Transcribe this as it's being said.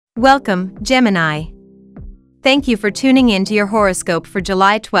Welcome, Gemini. Thank you for tuning in to your horoscope for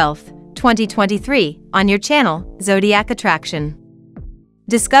July 12, 2023, on your channel, Zodiac Attraction.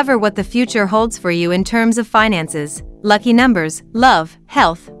 Discover what the future holds for you in terms of finances, lucky numbers, love,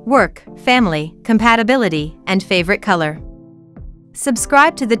 health, work, family, compatibility, and favorite color.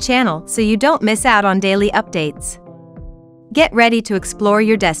 Subscribe to the channel so you don't miss out on daily updates. Get ready to explore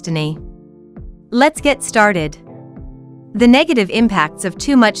your destiny. Let's get started. The negative impacts of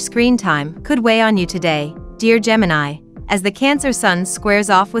too much screen time could weigh on you today, dear Gemini, as the Cancer Sun squares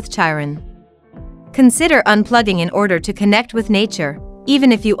off with Chiron. Consider unplugging in order to connect with nature,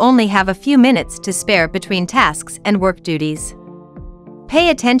 even if you only have a few minutes to spare between tasks and work duties. Pay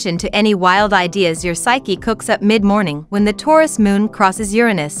attention to any wild ideas your psyche cooks up mid-morning when the Taurus moon crosses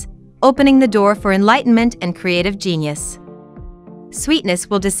Uranus, opening the door for enlightenment and creative genius. Sweetness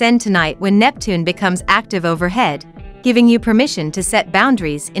will descend tonight when Neptune becomes active overhead, giving you permission to set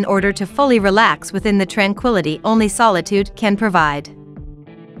boundaries in order to fully relax within the tranquility only solitude can provide.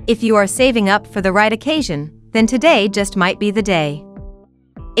 If you are saving up for the right occasion, then today just might be the day.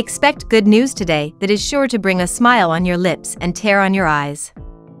 Expect good news today that is sure to bring a smile on your lips and tear on your eyes.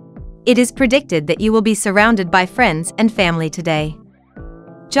 It is predicted that you will be surrounded by friends and family today.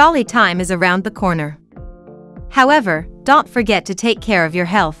 Jolly time is around the corner. However, don't forget to take care of your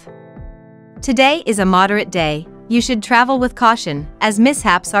health. Today is a moderate day. You should travel with caution, as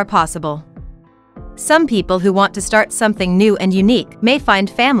mishaps are possible. Some people who want to start something new and unique may find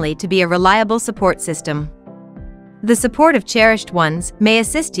family to be a reliable support system. The support of cherished ones may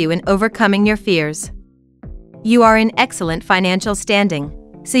assist you in overcoming your fears. You are in excellent financial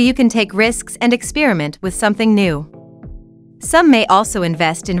standing, so you can take risks and experiment with something new. Some may also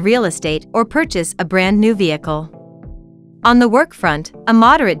invest in real estate or purchase a brand new vehicle. On the work front, a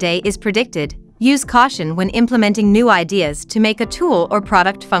moderate day is predicted. Use caution when implementing new ideas to make a tool or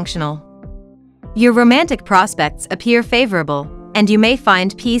product functional. Your romantic prospects appear favorable, and you may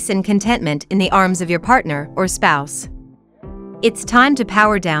find peace and contentment in the arms of your partner or spouse. It's time to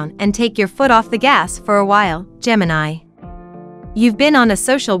power down and take your foot off the gas for a while, Gemini. You've been on a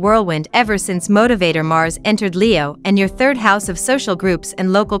social whirlwind ever since motivator Mars entered Leo and your third house of social groups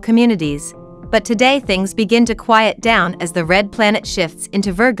and local communities. But today things begin to quiet down as the red planet shifts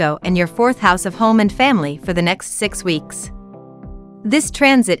into Virgo and your fourth house of home and family for the next 6 weeks. This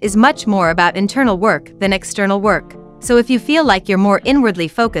transit is much more about internal work than external work, so if you feel like you're more inwardly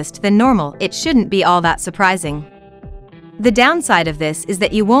focused than normal, it shouldn't be all that surprising. The downside of this is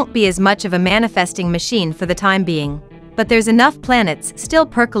that you won't be as much of a manifesting machine for the time being, but there's enough planets still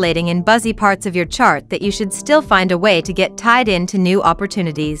percolating in buzzy parts of your chart that you should still find a way to get tied into new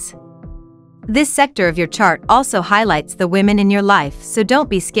opportunities. This sector of your chart also highlights the women in your life, so don't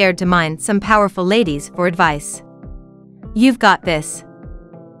be scared to mind some powerful ladies for advice. You've got this.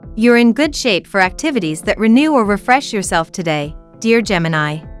 You're in good shape for activities that renew or refresh yourself today, dear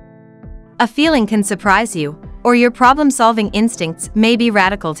Gemini. A feeling can surprise you, or your problem-solving instincts may be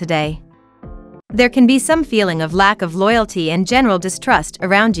radical today. There can be some feeling of lack of loyalty and general distrust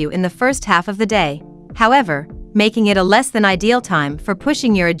around you in the first half of the day, however, making it a less than ideal time for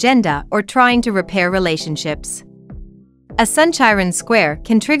pushing your agenda or trying to repair relationships. A Sun-Chiron square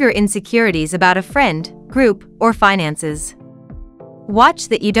can trigger insecurities about a friend, group, or finances. Watch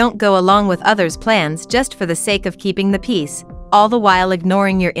that you don't go along with others' plans just for the sake of keeping the peace, all the while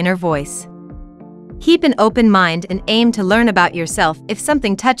ignoring your inner voice. Keep an open mind and aim to learn about yourself if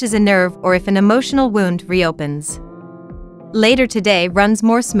something touches a nerve or if an emotional wound reopens. Later today runs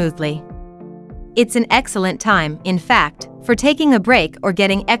more smoothly. It's an excellent time, in fact, for taking a break or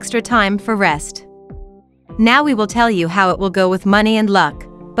getting extra time for rest. Now we will tell you how it will go with money and luck,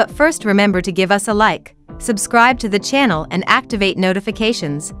 but first remember to give us a like, subscribe to the channel and activate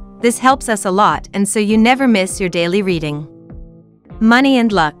notifications. This helps us a lot and so you never miss your daily reading. Money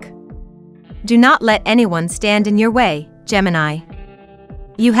and luck. Do not let anyone stand in your way, Gemini.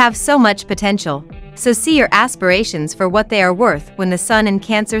 You have so much potential, so see your aspirations for what they are worth when the Sun in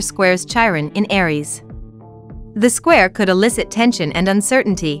Cancer squares Chiron in Aries. The square could elicit tension and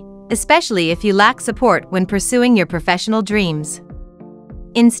uncertainty, especially if you lack support when pursuing your professional dreams.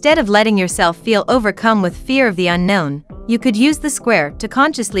 Instead of letting yourself feel overcome with fear of the unknown, you could use the square to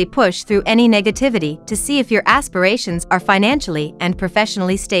consciously push through any negativity to see if your aspirations are financially and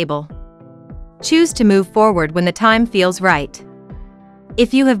professionally stable. Choose to move forward when the time feels right.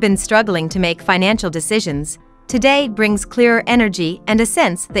 If you have been struggling to make financial decisions, today brings clearer energy and a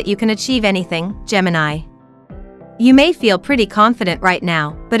sense that you can achieve anything, Gemini. You may feel pretty confident right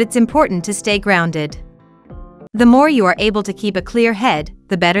now, but it's important to stay grounded. The more you are able to keep a clear head,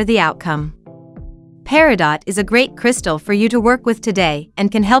 the better the outcome. Peridot is a great crystal for you to work with today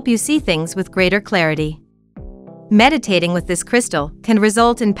and can help you see things with greater clarity. Meditating with this crystal can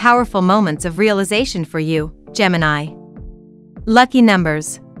result in powerful moments of realization for you, Gemini. Lucky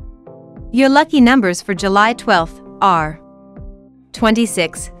numbers. Your lucky numbers for July 12th are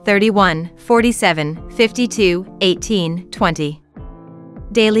 26, 31, 47, 52, 18, 20.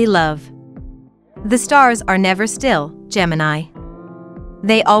 Daily love. The stars are never still, Gemini.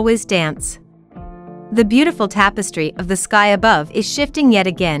 They always dance. The beautiful tapestry of the sky above is shifting yet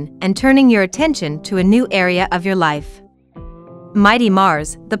again and turning your attention to a new area of your life. Mighty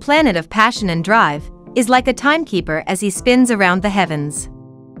Mars, the planet of passion and drive, is like a timekeeper as he spins around the heavens.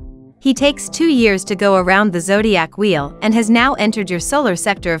 He takes 2 years to go around the zodiac wheel and has now entered your solar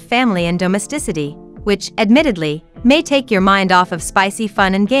sector of family and domesticity, which, admittedly, may take your mind off of spicy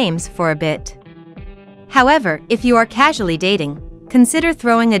fun and games for a bit. However, if you are casually dating, consider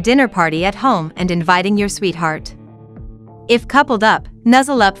throwing a dinner party at home and inviting your sweetheart. If coupled up,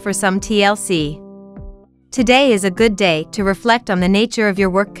 nuzzle up for some TLC. Today is a good day to reflect on the nature of your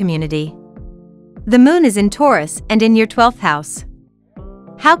work community. The moon is in Taurus and in your 12th house.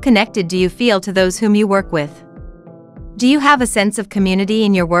 How connected do you feel to those whom you work with? Do you have a sense of community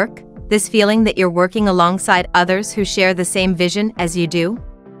in your work, this feeling that you're working alongside others who share the same vision as you do?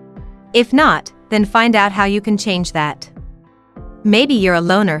 If not, then find out how you can change that. Maybe you're a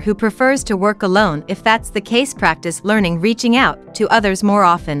loner who prefers to work alone. If that's the case, practice learning reaching out to others more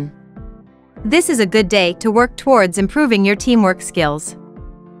often. This is a good day to work towards improving your teamwork skills.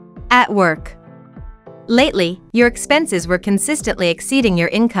 At work. Lately, your expenses were consistently exceeding your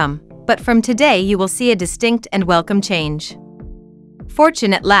income, but from today you will see a distinct and welcome change.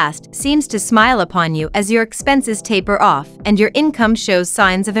 Fortune at last seems to smile upon you as your expenses taper off and your income shows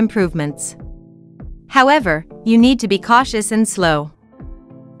signs of improvements. However, you need to be cautious and slow.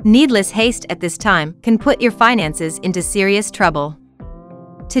 Needless haste at this time can put your finances into serious trouble.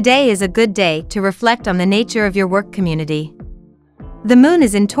 Today is a good day to reflect on the nature of your work community. The moon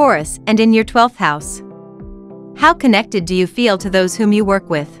is in Taurus and in your 12th house. How connected do you feel to those whom you work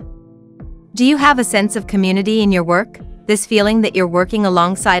with? Do you have a sense of community in your work, this feeling that you're working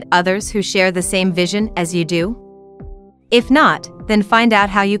alongside others who share the same vision as you do? If not, then find out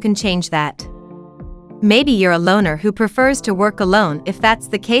how you can change that. Maybe you're a loner who prefers to work alone. If that's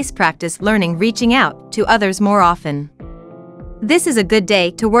the case, practice learning reaching out to others more often. This is a good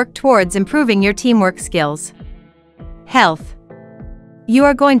day to work towards improving your teamwork skills. Health. You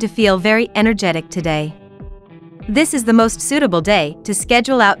are going to feel very energetic today. This is the most suitable day to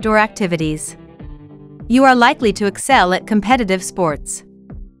schedule outdoor activities. You are likely to excel at competitive sports.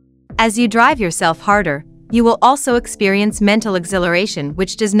 As you drive yourself harder, you will also experience mental exhilaration,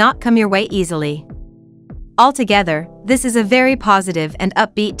 which does not come your way easily. Altogether, this is a very positive and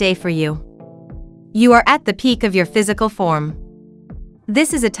upbeat day for you. You are at the peak of your physical form.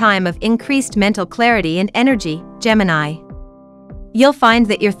 This is a time of increased mental clarity and energy, Gemini. You'll find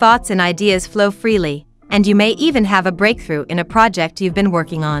that your thoughts and ideas flow freely, and you may even have a breakthrough in a project you've been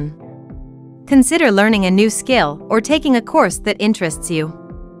working on. Consider learning a new skill or taking a course that interests you.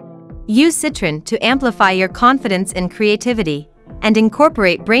 Use citron to amplify your confidence and creativity, and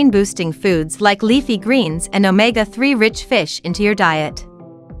incorporate brain-boosting foods like leafy greens and omega-3 rich fish into your diet.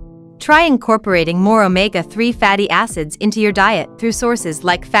 Try incorporating more omega-3 fatty acids into your diet through sources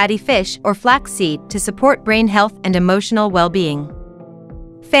like fatty fish or flaxseed to support brain health and emotional well-being.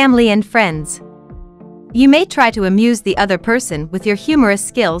 Family and friends. You may try to amuse the other person with your humorous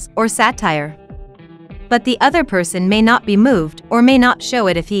skills or satire. But the other person may not be moved or may not show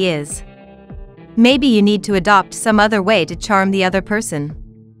it if he is. Maybe you need to adopt some other way to charm the other person.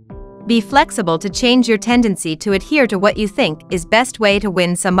 Be flexible to change your tendency to adhere to what you think is best way to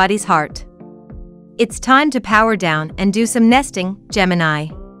win somebody's heart. It's time to power down and do some nesting, Gemini.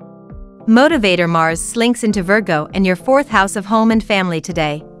 Motivator Mars slinks into Virgo and your 4th house of home and family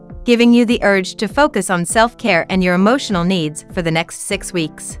today, giving you the urge to focus on self-care and your emotional needs for the next 6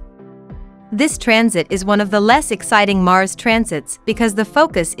 weeks. This transit is one of the less exciting Mars transits because the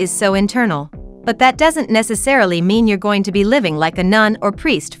focus is so internal, but that doesn't necessarily mean you're going to be living like a nun or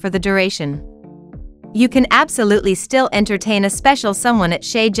priest for the duration. You can absolutely still entertain a special someone at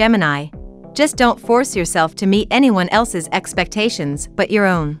Shea Gemini, just don't force yourself to meet anyone else's expectations but your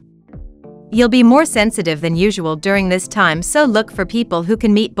own. You'll be more sensitive than usual during this time, so look for people who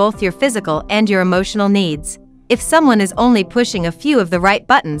can meet both your physical and your emotional needs. If someone is only pushing a few of the right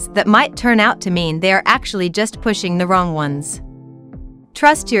buttons, that might turn out to mean they are actually just pushing the wrong ones.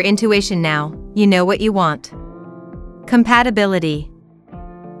 Trust your intuition now, you know what you want. Compatibility.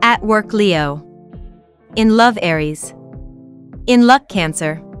 At work, Leo. In love, Aries. In luck,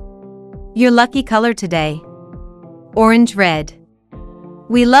 Cancer. Your lucky color today: orange red.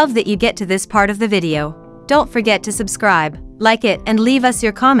 We love that you get to this part of the video. Don't forget to subscribe, like it, and leave us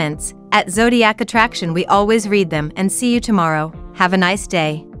your comments. At Zodiac Attraction we always read them, and see you tomorrow. Have a nice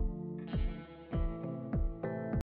day.